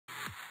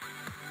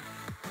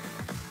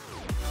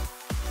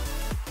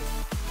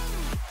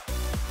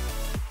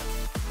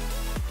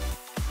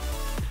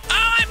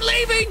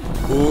leaving.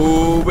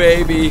 Ooh,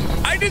 baby.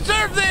 I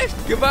deserve this.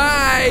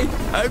 Goodbye.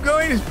 I'm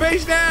going to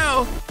space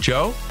now.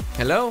 Joe?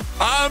 Hello?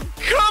 I'm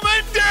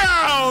coming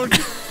down.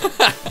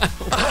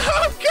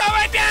 I'm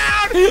coming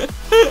down.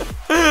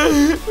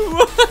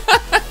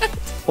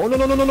 Oh, no,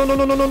 no, no, no, no, no,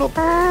 no, no, no.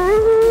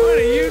 What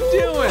are you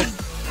doing?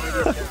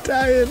 I'm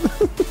dying.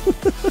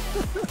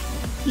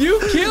 You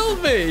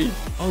killed me.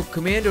 Oh,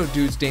 Commando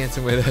dude's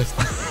dancing with us.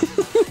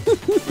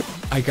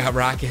 I got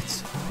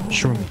rockets.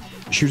 Show me.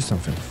 Shoot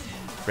something.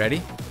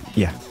 Ready?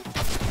 Yeah.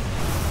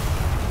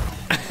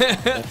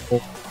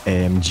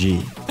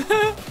 OMG.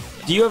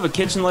 Do you have a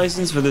kitchen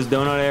license for this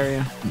donut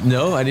area?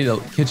 No, I need a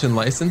kitchen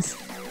license.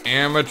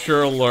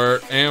 Amateur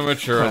alert.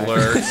 Amateur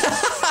alert.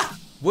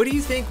 What do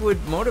you think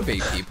would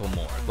motivate people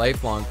more?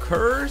 Lifelong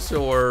curse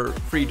or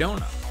free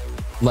donut?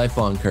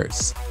 Lifelong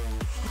curse.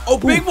 Oh,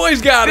 Big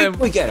Boy's got him. Big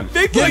Boy, get him.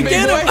 Big Boy,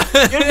 get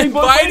him. Big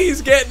Boy.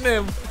 Bitey's getting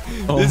him.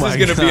 Oh This is my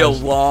going to be a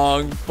gosh.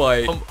 long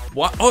fight.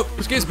 What? Oh,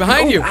 excuse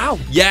behind you. Ow.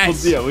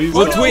 Yes. Yeah, we-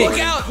 We'll oh, no, tweak. look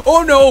out.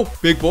 Oh, no.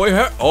 Big Boy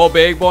hurt. Oh,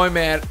 Big Boy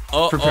mad.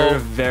 Prepare to Uh-oh.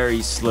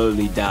 very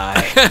slowly die.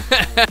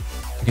 I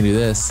can do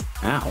this.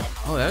 Ow.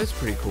 Oh, that was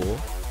pretty cool.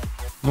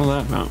 Well,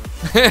 that amount.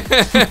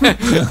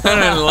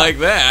 I didn't like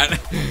that.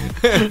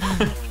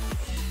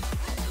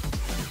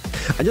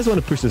 I just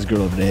want to push this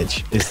girl over the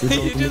edge. Is this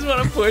You just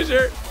want to push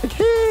her?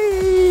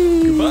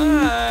 Hey!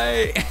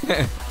 Goodbye.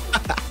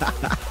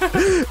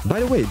 By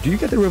the way, do you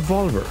get the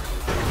revolver?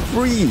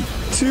 3,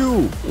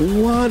 2,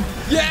 1.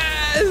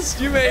 Yes,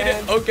 you made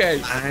it.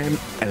 Okay. I'm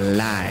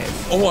alive.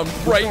 Oh, I'm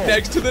right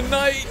next to the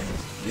knight.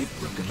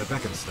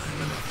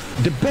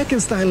 The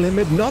Beckenstein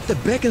limit, not the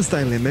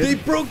Beckenstein limit. They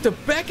broke the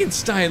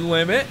Beckenstein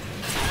limit.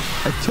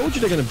 I told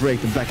you they're gonna break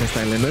the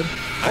Beckenstein limit.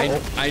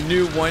 I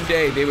knew one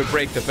day they would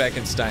break the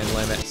Beckenstein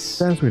limits.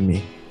 Dance with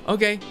me.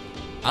 Okay,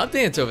 I'll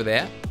dance over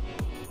that.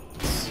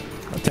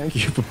 Thank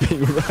you for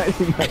being right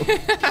in my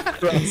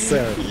front,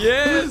 sir.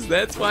 Yes,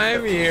 that's why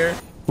I'm here.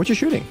 What you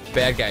shooting?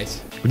 Bad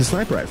guys. With a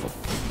sniper rifle.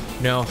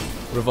 No,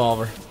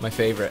 revolver, my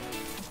favorite.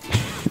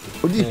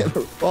 Oh, do you have a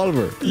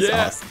revolver? That's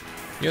Yeah. awesome.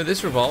 You know,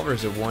 this revolver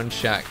is a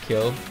one-shot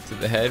kill to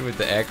the head with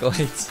the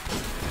acolytes.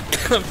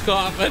 I'm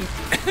coughing.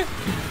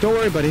 Don't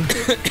worry, buddy.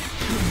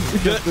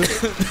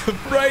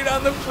 Right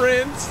on the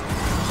prince.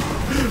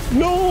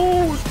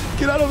 No!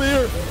 Get out of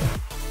here!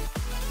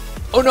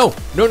 Oh no!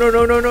 No, no,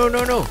 no, no, no,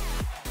 no, no.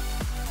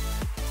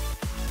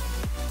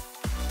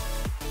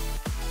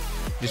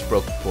 Just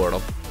broke the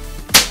portal.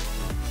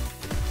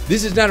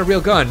 This is not a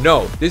real gun.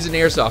 No, this is an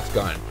airsoft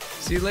gun.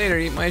 See you later.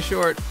 Eat my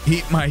short.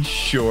 Eat my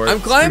shorts. I'm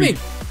climbing.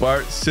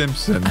 Bart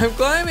Simpson. I'm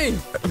climbing.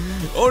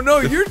 Oh no,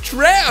 you're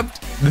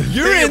trapped.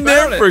 You're Think in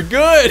there about it. for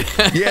good.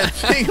 Yeah,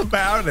 think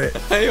about it.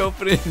 I hope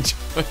it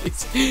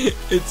enjoys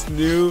its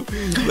new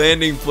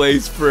landing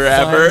place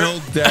forever. Final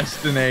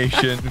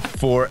destination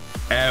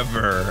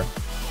forever.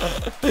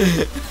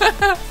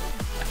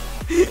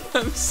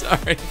 I'm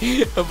sorry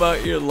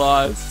about your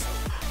loss.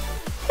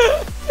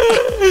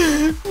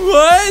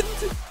 What?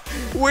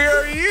 Where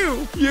are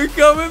you? You're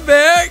coming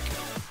back?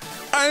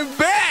 I'm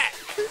back.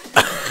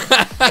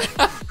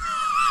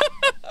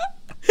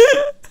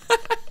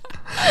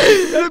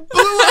 I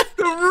blew up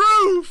the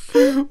roof.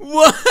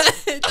 What?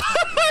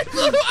 I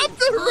blew up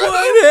the roof.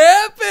 What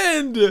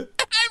happened?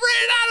 I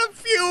ran out of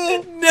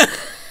fuel. No.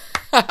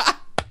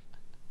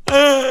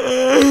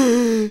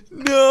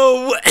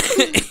 No.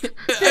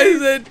 I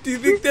said, do you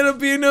think that'll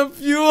be enough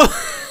fuel?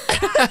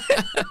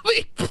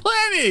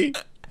 Plenty.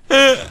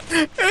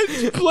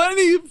 It's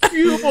plenty of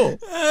fuel.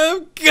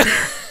 I'm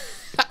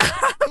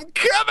I'm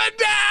coming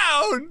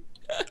down.